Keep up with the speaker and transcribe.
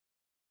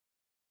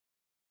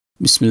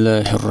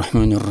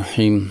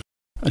Бисмиллахир-рахманир-рахим.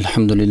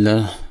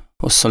 Альхамдулиллах.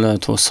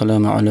 Вассалату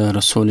вассаламу аля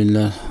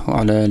расулиллах ва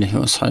аля алихи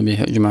ва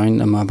асхабихи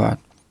аджмаин, амма ба'д.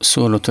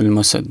 Сура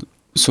аль-Масад.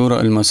 Сура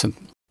аль-Масад.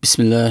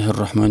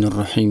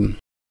 Бисмиллахир-рахманир-рахим.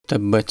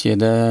 Таббат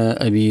яда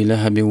аби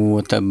лахаби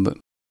ва табб.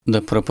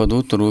 Да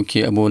пропадут руки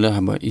Абу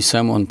Лахаба, и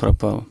сам он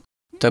пропал.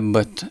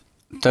 Таббат.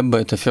 Табба —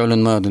 это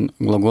фи'лун мадин,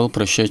 глагол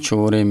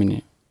прошедшего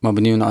времени.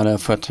 Мабниун аля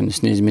фатхин,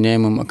 с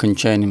неизменяемым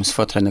окончанием, с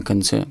фатхой на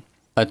конце.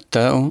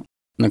 Ат-тау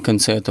на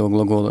конце этого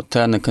глагола.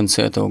 Та на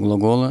конце этого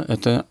глагола —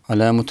 это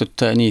алямуту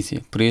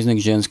та'нити, признак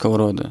женского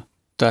рода,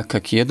 так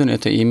как едун —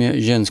 это имя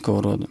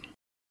женского рода.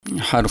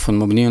 Харфун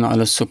мабниун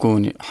аля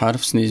сукуни,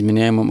 харф с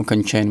неизменяемым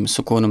окончанием,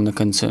 сукуном на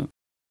конце.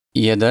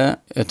 Яда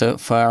 — это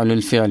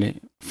фа'люль фи'ли,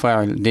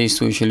 фа'ль,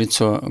 действующее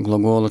лицо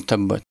глагола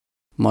таббат.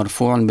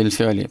 Марфу'ан биль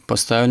фи'ли,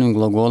 поставлен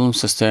глаголом в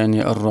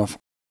состоянии ар-раф,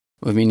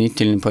 в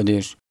именительный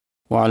падеж.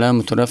 Ва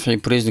алямуту раф'i,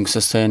 признак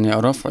состояния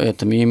ар-раф —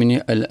 это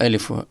имени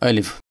аль-алифу,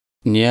 алиф.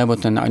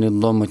 Ниябатан али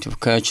доммати, в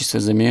качестве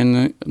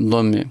замены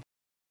домме.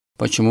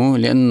 Почему?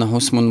 Леннаху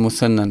смун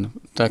мусаннан,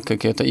 так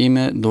как это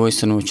имя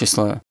двойственного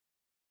числа.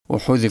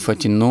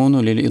 Ухудифати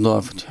нуну лиль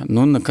идафати.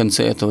 Нун на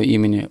конце этого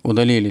имени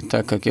удалили,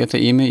 так как это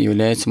имя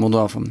является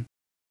мудафом.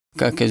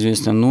 Как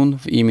известно, нун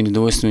в имени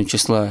двойственного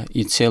числа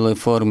и целой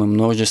формы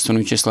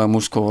множественного числа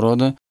мужского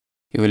рода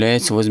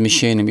является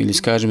возмещением или,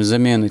 скажем,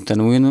 заменой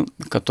танвину,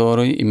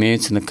 который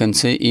имеется на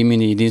конце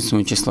имени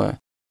единственного числа.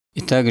 И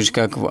так же,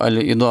 как в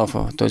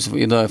аль-идафа, то есть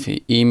в идафе,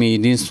 имя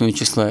единственного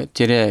числа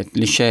теряет,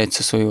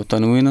 лишается своего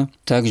танвина,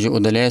 также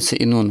удаляется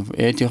и нун в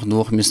этих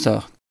двух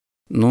местах.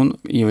 Нун,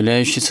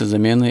 являющийся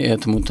заменой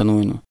этому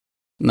танвину.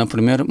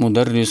 Например,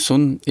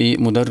 мударрисун и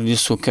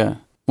мударрисука,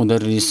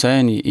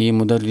 мударрисани и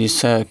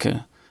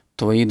мударрисака,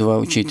 твои два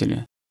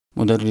учителя.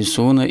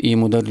 Мударрисуна и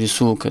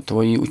мударрисука,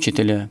 твои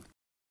учителя.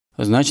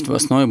 Значит, в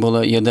основе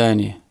была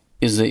ядани.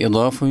 Из-за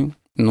идафы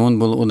нун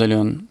был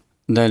удален.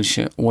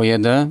 Дальше,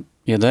 уяда.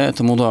 Яда —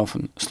 это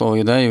мудафун. Слово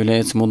яда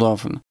является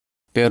мудафун,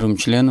 первым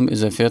членом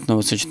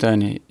изофетного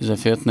сочетания,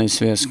 изофетной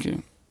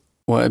связки.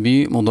 У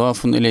аби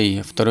мудафун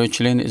илейхи, второй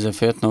член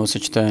изофетного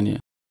сочетания.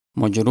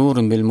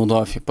 Маджрурун биль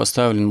мудафи,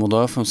 поставлен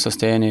мудафун в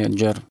состоянии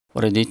джар, в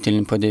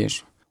родительный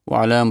падеж. У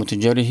алямуту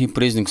джарихи,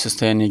 признак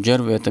состояния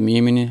джар в этом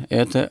имени —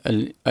 это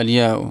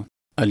аль-яу.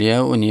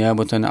 Аль-яу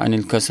ниябатан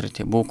аниль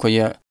касрати, буква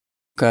я,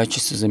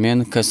 качество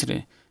замены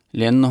касри.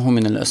 Леннаху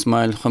мин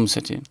аль-асма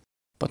аль-хамсати.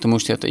 Потому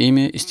что это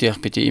имя из тех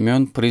 5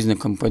 имен,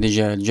 признаком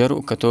падежа аль-джар,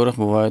 у которых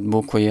бывает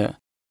буква я,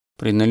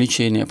 при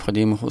наличии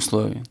необходимых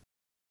условий.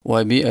 У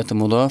аби — это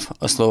мудаф,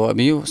 а слово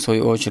аби, в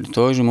свою очередь,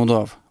 тоже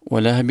мудаф. У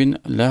лахабин,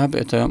 лахаб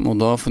 — это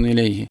мудафун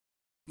илейхи,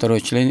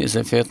 второй член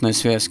изофетной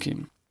связки.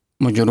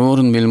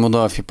 Маджрурун биль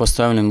мудафи,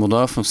 поставлен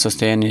мудафом в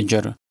состоянии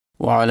джар.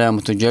 У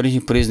алямуту джарихи,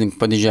 признак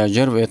падежа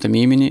джар в этом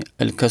имени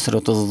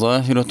аль-касрату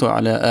ззахирату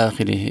аля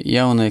ахирихи,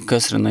 явная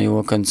касра на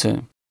его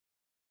конце.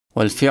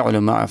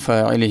 Валь-фи'лю ма'а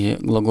фа'илихи,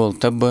 глагол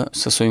табба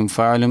со своим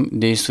фа'илем,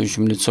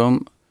 действующим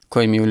лицом,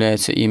 коим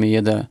является имя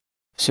яда.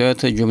 Все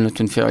это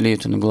джумлятун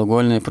фи'литун,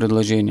 глагольное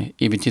предложение,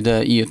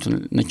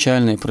 ибтидаиятун,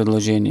 начальное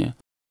предложение.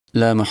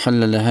 Ла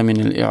махалля лаха мин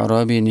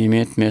аль-и'раби, не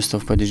имеет места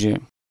в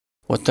падеже.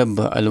 Ва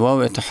табба аль-вау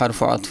 — это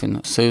харфу атфин,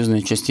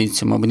 союзная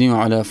частица, мабниу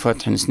аля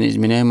фатхин, с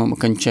неизменяемым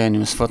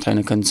окончанием, с фатхой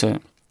на конце.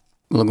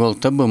 Глагол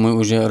табба мы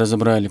уже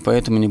разобрали,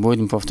 поэтому не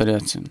будем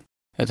повторяться.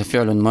 Это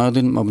фи'лун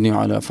мадин, мабниу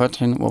аля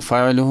фатхин, ва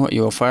фа'илюху, и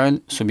ва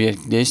фа'иль,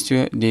 субъект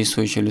действия,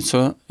 действующее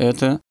лицо,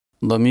 это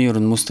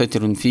дамирун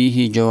мустатирун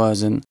фихи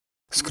джавазан,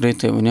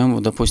 скрытое в нем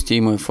в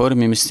допустимой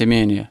форме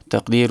местоимение,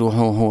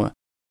 такдируху хуа,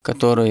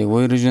 которое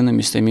выражено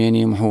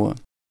местоимением хуа.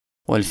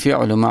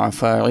 Валь-фи'лю ма'а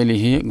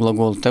фа'илихи,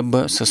 глагол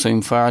табба со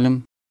своим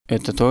фа'илем,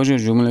 это тоже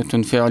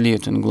джумлятун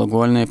фи'литун,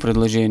 глагольное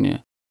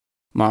предложение.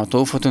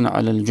 Ма'туфатун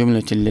аля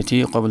джумляти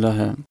лати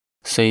кабляха,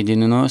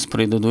 соединено с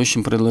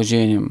предыдущим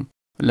предложением.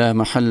 Ла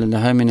махалля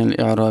лаха мин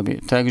аль-и'раби,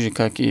 так же,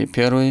 как и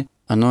первое,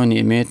 оно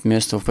не имеет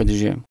места в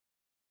падеже.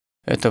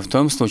 Это в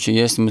том случае,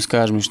 если мы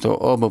скажем, что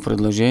оба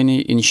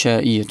предложения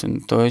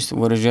иншаиятун, то есть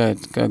выражают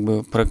как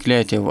бы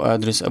проклятие в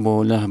адрес Абу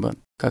Лахаба,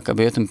 как об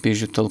этом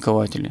пишут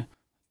толкователи.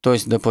 То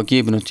есть да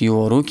погибнут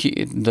его руки,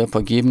 и да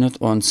погибнет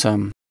он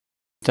сам.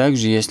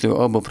 Также, если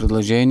оба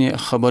предложения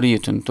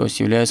хабаритун, то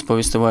есть являются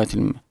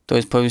повествователями, то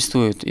есть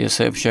повествуют и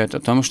сообщают о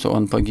том, что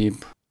он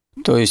погиб.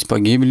 То есть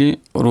погибли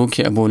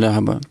руки Абу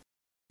Лахаба,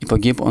 и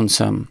погиб он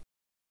сам.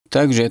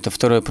 Также это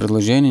второе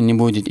предложение не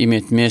будет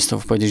иметь места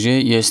в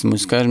падеже, если мы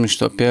скажем,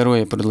 что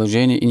первое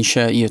предложение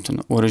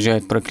иншаиятун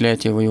выражает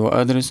проклятие в его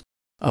адрес,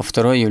 а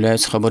второе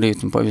является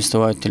хабаритун,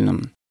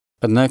 повествовательным.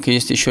 Однако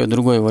есть еще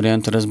другой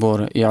вариант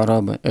разбора и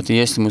араба. Это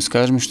если мы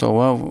скажем, что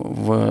вав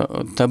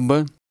в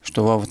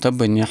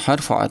табба не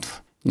харф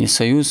атф, не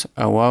союз,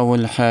 а вав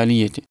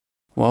аль-халияти,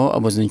 вав,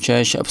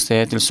 обозначающий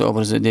обстоятельства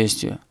образа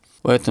действия.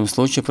 В этом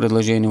случае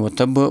предложение вот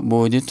табба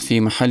будет фи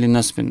махалли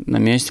наспин, на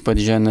месте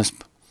падежа насп,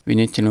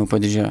 винительного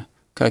падежа,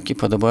 как и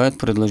подобает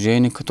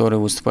предложение, которое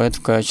выступает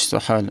в качестве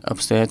халь,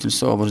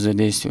 обстоятельства образа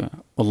действия.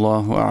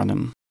 Аллаху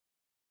а'лам.